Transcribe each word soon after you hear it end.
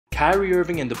Kyrie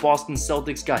Irving and the Boston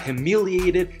Celtics got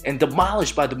humiliated and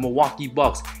demolished by the Milwaukee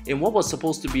Bucks in what was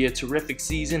supposed to be a terrific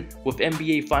season with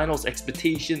NBA Finals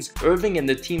expectations. Irving and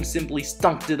the team simply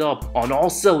stunked it up on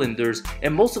all cylinders,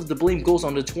 and most of the blame goes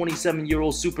on the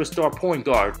 27-year-old superstar point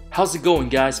guard. How's it going,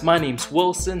 guys? My name's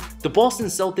Wilson. The Boston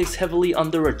Celtics heavily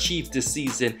underachieved this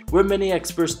season. Where many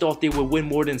experts thought they would win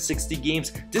more than 60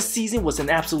 games, this season was an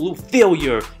absolute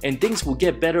failure, and things will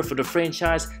get better for the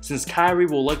franchise since Kyrie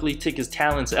will likely take his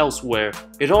talents elsewhere.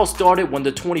 It all started when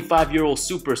the 25-year-old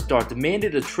superstar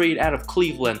demanded a trade out of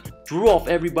Cleveland, drew off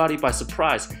everybody by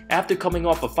surprise. After coming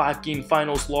off a 5-game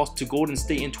finals loss to Golden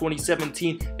State in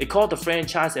 2017, it caught the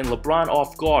franchise and LeBron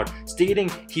off guard,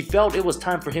 stating he felt it was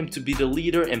time for him to be the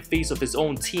leader and face of his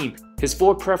own team. His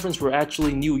four preferences were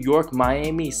actually New York,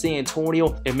 Miami, San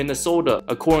Antonio, and Minnesota.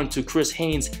 According to Chris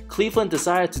Haynes, Cleveland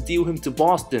decided to deal him to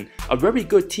Boston, a very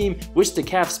good team which the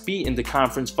Cavs beat in the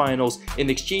conference finals in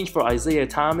exchange for Isaiah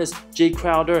Thomas, Jay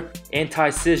Crowder, and Ty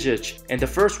Zizic, and the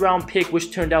first-round pick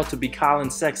which turned out to be Colin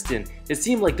Sexton. It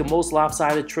seemed like the most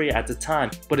lopsided trade at the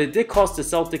time, but it did cost the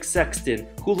Celtics Sexton,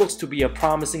 who looks to be a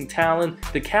promising talent.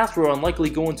 The Cavs were unlikely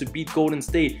going to beat Golden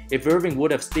State if Irving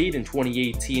would have stayed in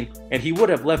 2018, and he would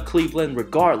have left Cleveland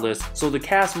regardless, so the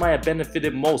Cavs might have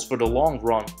benefited most for the long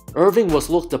run. Irving was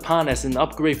looked upon as an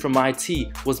upgrade from IT,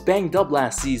 was banged up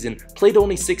last season, played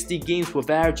only 60 games with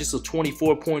averages of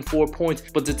 24.4 points,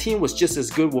 but the team was just as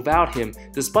good without him.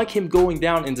 Despite him going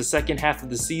down in the second half of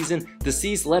the season, the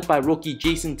C's led by rookie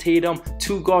Jason Tatum,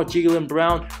 two-guard Jaylen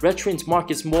Brown, veterans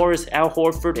Marcus Morris, Al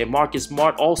Horford, and Marcus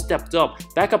Smart all stepped up.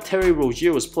 Backup Terry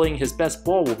Rozier was playing his best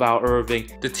ball without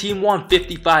Irving. The team won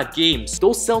 55 games.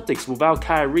 Those Celtics without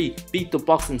Kyrie beat the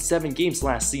Bucks in 7 games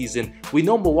last season. We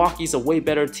know Milwaukee's a way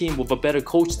better team with a better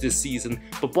coach this season,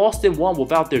 but Boston won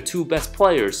without their two best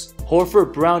players.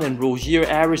 Horford, Brown, and Rozier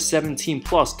averaged 17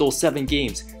 plus those 7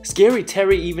 games. Scary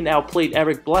Terry even outplayed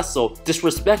Eric Bledsoe,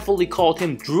 disrespectfully called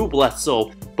him Drew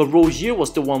Bledsoe, but Rozier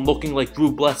was the one looking like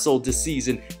Drew Bledsoe this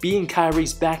season, being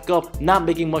Kyrie's backup, not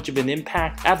making much of an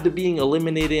impact after being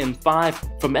eliminated in 5.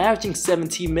 From averaging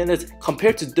 17 minutes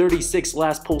compared to 36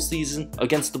 last postseason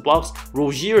against the Bucks,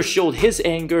 Rozier showed his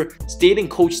anger, stating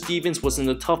Coach Stevens was in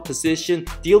a tough position,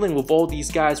 dealing with all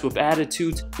these guys with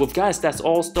attitudes, with guys that's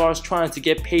all-stars trying to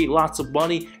get paid lots of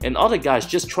money, and other guys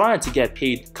just trying to get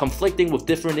paid, conflicting with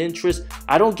different interests.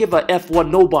 I don't give a F what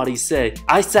nobody say.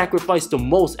 I sacrifice the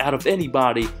most out of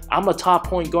anybody. I'm a top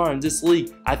point guard in this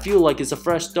league. I feel like it's a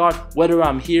fresh start whether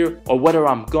I'm here or whether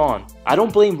I'm gone. I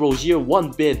don't blame Rozier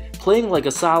one bit, playing like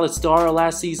a solid starter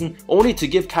last season only to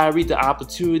give Kyrie the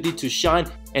opportunity to shine,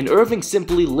 and Irving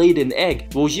simply laid an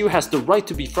egg. Rozier has the right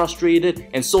to be frustrated,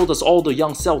 and so does all the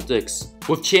young Celtics.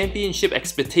 With championship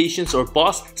expectations or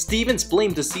bust, Stevens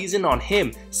blamed the season on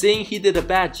him, saying he did a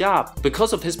bad job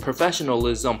because of his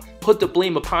professionalism, put the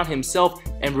blame upon himself,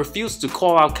 and refused to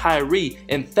call out Kyrie.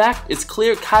 In fact, it's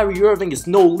clear Kyrie Irving is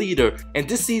no leader, and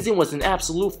this season was an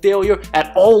absolute failure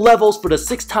at all levels for the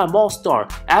 6-time All-Star.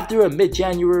 After a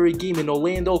mid-January game in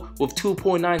Orlando with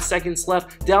 2.9 seconds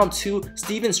left, down 2,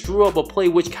 Stevens drew up a play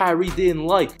which Kyrie didn't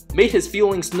like, made his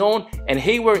feelings known, and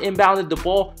Hayward inbounded the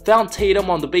ball, found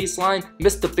Tatum on the baseline,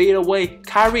 missed the fadeaway.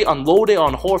 Kyrie unloaded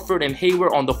on Horford and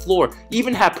Hayward on the floor,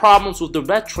 even had problems with the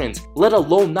veterans, let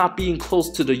alone not being close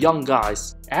to the young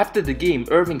guys. After the game,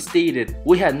 Irving stated,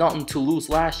 "We had nothing to lose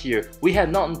last year. We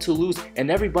had nothing to lose,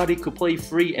 and everybody could play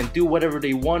free and do whatever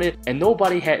they wanted, and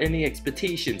nobody had any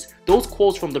expectations." Those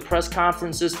quotes from the press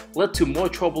conferences led to more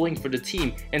troubling for the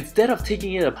team. Instead of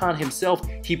taking it upon himself,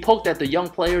 he poked at the young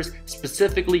players,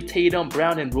 specifically Tatum,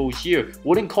 Brown, and Rozier,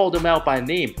 wouldn't call them out by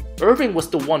name. Irving was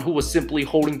the one who was simply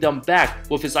holding them back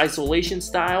with his isolation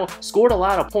style, scored a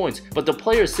lot of points, but the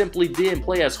players simply didn't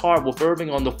play as hard with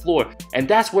Irving on the floor, and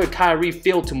that's where Kyrie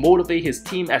failed to motivate his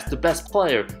team as the best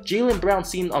player. Jaylen Brown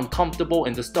seemed uncomfortable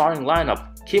in the starting lineup,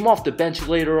 came off the bench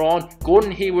later on.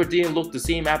 Gordon Hayward didn't look the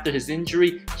same after his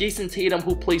injury. Jason Tatum,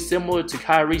 who plays similar to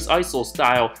Kyrie's ISO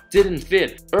style, didn't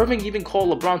fit. Irving even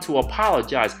called LeBron to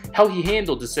apologize how he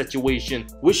handled the situation,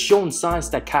 which showed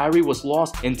signs that Kyrie was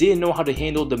lost and didn't know how to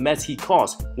handle the mess he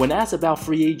caused. When asked about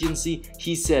free agency,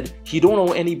 he said he don't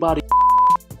owe anybody.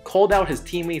 Called out his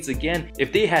teammates again.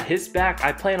 If they had his back,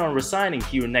 I plan on resigning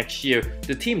here next year.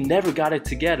 The team never got it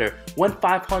together. Went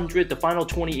 500 the final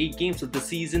 28 games of the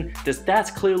season. The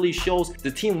stats clearly shows the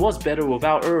team was better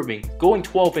without Irving, going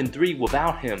 12-3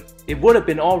 without him. It would have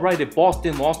been alright if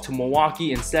Boston lost to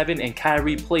Milwaukee in 7 and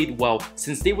Kyrie played well,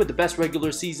 since they were the best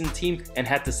regular season team and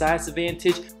had the size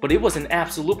advantage, but it was an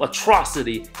absolute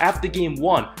atrocity. After game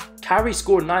 1, Kyrie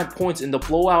scored 9 points in the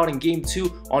blowout in Game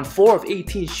 2 on 4 of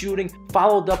 18 shooting,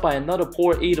 followed up by another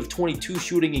poor 8 of 22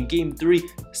 shooting in Game 3,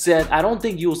 said, "I don't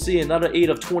think you'll see another 8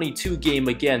 of 22 game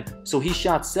again," so he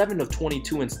shot 7 of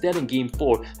 22 instead in Game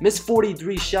 4, missed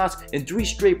 43 shots in 3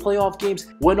 straight playoff games,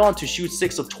 went on to shoot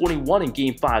 6 of 21 in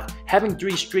Game 5. Having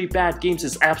 3 straight bad games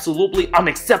is absolutely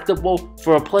unacceptable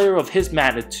for a player of his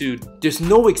magnitude. There's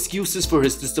no excuses for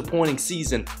his disappointing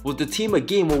season, with the team a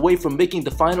game away from making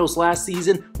the finals last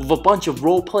season, with a bunch of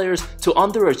role players, to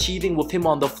underachieving with him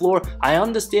on the floor. I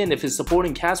understand if his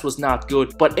supporting cast was not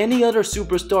good, but any other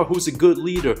superstar who's a good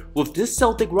leader with this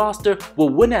Celtic roster will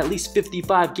win at least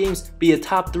 55 games, be a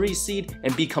top 3 seed,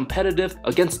 and be competitive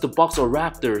against the Bucks or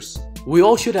Raptors. We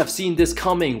all should have seen this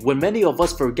coming when many of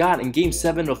us forgot in Game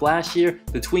 7 of last year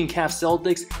between Cavs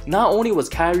Celtics, not only was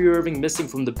Kyrie Irving missing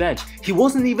from the bench, he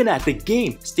wasn't even at the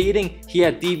game, stating he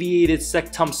had deviated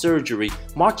septum surgery.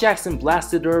 Mark Jackson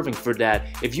blasted Irving for that.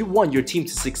 If you want your team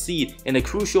to succeed in a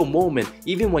crucial moment,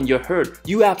 even when you're hurt,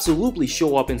 you absolutely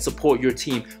show up and support your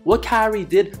team. What Kyrie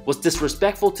did was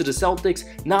disrespectful to the Celtics.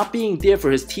 Not being there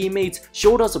for his teammates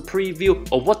showed us a preview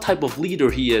of what type of leader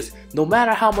he is. No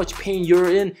matter how much pain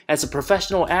you're in as a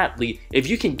professional athlete, if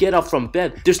you can get up from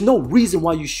bed, there's no reason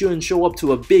why you shouldn't show up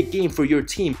to a big game for your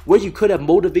team where you could have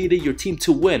motivated your team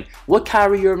to win. What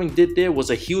Kyrie Irving did there was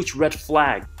a huge red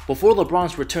flag. Before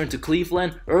LeBron's return to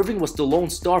Cleveland, Irving was the lone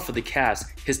star for the Cavs.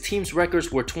 His team's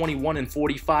records were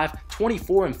 21-45,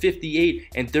 24-58,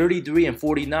 and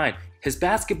 33-49. His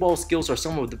basketball skills are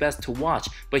some of the best to watch,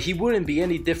 but he wouldn't be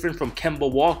any different from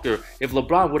Kemba Walker if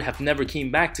LeBron would have never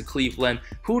came back to Cleveland.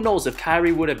 Who knows if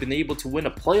Kyrie would have been able to win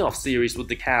a playoff series with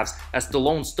the Cavs as the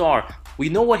lone star. We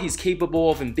know what he's capable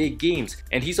of in big games,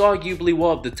 and he's arguably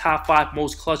one of the top 5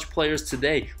 most clutch players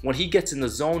today. When he gets in the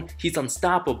zone, he's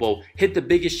unstoppable, hit the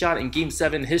biggest shot in Game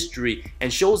 7 history,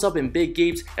 and shows up in big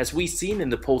games as we've seen in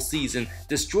the postseason.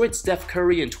 Destroyed Steph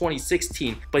Curry in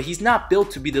 2016, but he's not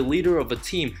built to be the leader of a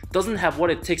team, doesn't have what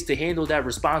it takes to handle that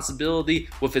responsibility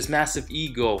with his massive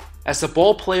ego. As a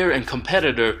ball player and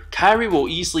competitor, Kyrie will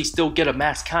easily still get a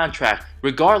max contract,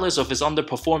 regardless of his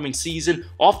underperforming season,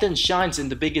 often shines in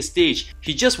the biggest stage.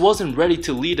 He just wasn't ready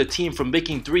to lead a team from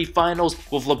making 3 finals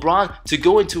with LeBron to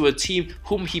go into a team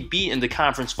whom he beat in the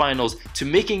conference finals, to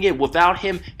making it without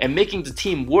him and making the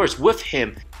team worse with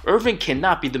him. Irving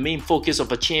cannot be the main focus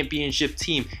of a championship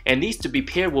team and needs to be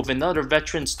paired with another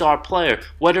veteran star player,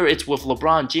 whether it's with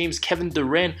LeBron James, Kevin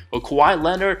Durant, or Kawhi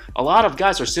Leonard. A lot of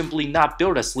guys are simply not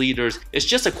built as leaders. It's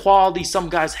just a quality some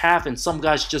guys have and some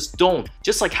guys just don't.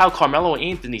 Just like how Carmelo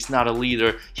Anthony's not a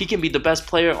leader. He can be the best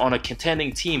player on a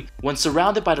contending team when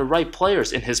surrounded by the right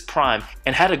players in his prime,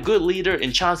 and had a good leader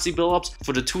in Chauncey Billups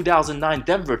for the 2009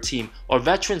 Denver team, or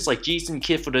veterans like Jason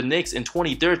Kidd for the Knicks in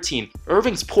 2013.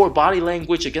 Irving's poor body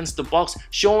language against the Bucks,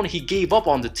 showing he gave up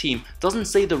on the team, doesn't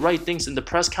say the right things in the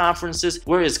press conferences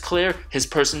where it's clear his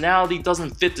personality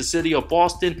doesn't fit the city of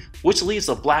Boston, which leaves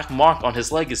a black mark on his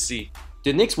legacy.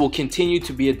 The Knicks will continue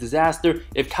to be a disaster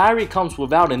if Kyrie comes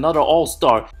without another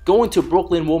all-star. Going to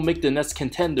Brooklyn won't make the Nets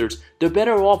contenders. They're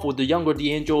better off with the younger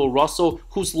D'Angelo Russell,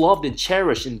 who's loved and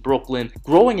cherished in Brooklyn,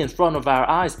 growing in front of our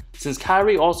eyes. Since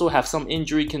Kyrie also have some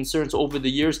injury concerns over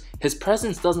the years, his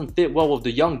presence doesn't fit well with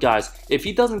the young guys. If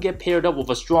he doesn't get paired up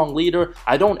with a strong leader,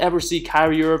 I don't ever see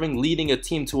Kyrie Irving leading a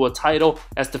team to a title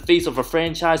as the face of a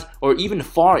franchise or even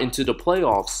far into the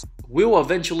playoffs. We'll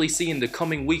eventually see in the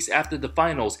coming weeks after the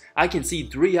finals. I can see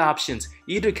 3 options.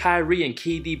 Either Kyrie and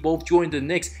KD both join the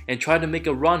Knicks and try to make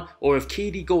a run, or if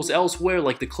KD goes elsewhere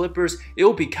like the Clippers,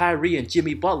 it'll be Kyrie and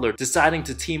Jimmy Butler deciding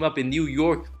to team up in New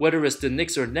York, whether it's the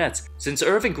Knicks or Nets. Since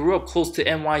Irving grew up close to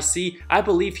NYC, I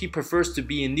believe he prefers to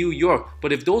be in New York,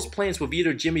 but if those plans with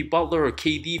either Jimmy Butler or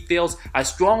KD fails, I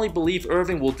strongly believe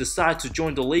Irving will decide to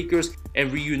join the Lakers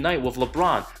and reunite with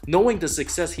LeBron. Knowing the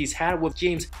success he's had with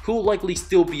James, who'll likely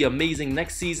still be amazing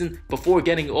next season before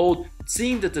getting old,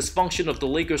 seeing the dysfunction of the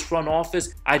Lakers front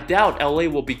office, I doubt LA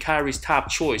will be Kyrie's top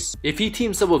choice. If he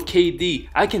teams up with KD,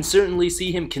 I can certainly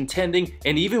see him contending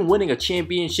and even winning a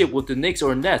championship with the Knicks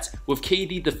or Nets, with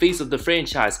KD the face of the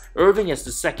franchise, Irving as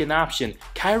the second option.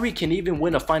 Kyrie can even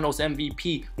win a finals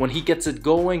MVP when he gets it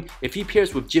going. If he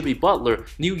pairs with Jimmy Butler,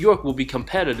 New York will be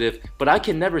competitive, but I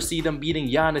can never see them beating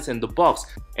Giannis and the Bucks,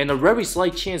 and a very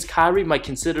slight chance Kyrie might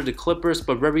consider the Clippers,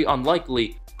 but very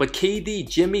unlikely. But KD,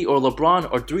 Jimmy, or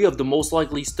LeBron are 3 of the most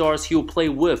likely stars he'll play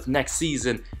with next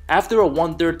season. After a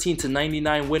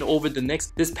 113-99 win over the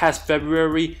Knicks this past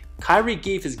February, Kyrie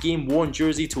gave his game-worn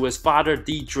jersey to his father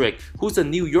Dietrich, who's a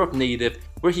New York native,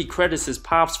 where he credits his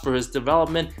pops for his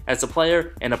development as a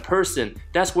player and a person.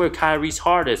 That's where Kyrie's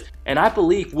heart is, and I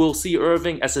believe we'll see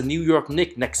Irving as a New York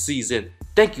Knick next season.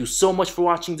 Thank you so much for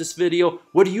watching this video.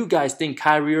 Where do you guys think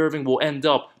Kyrie Irving will end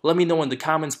up? Let me know in the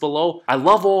comments below. I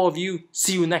love all of you.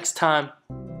 See you next time.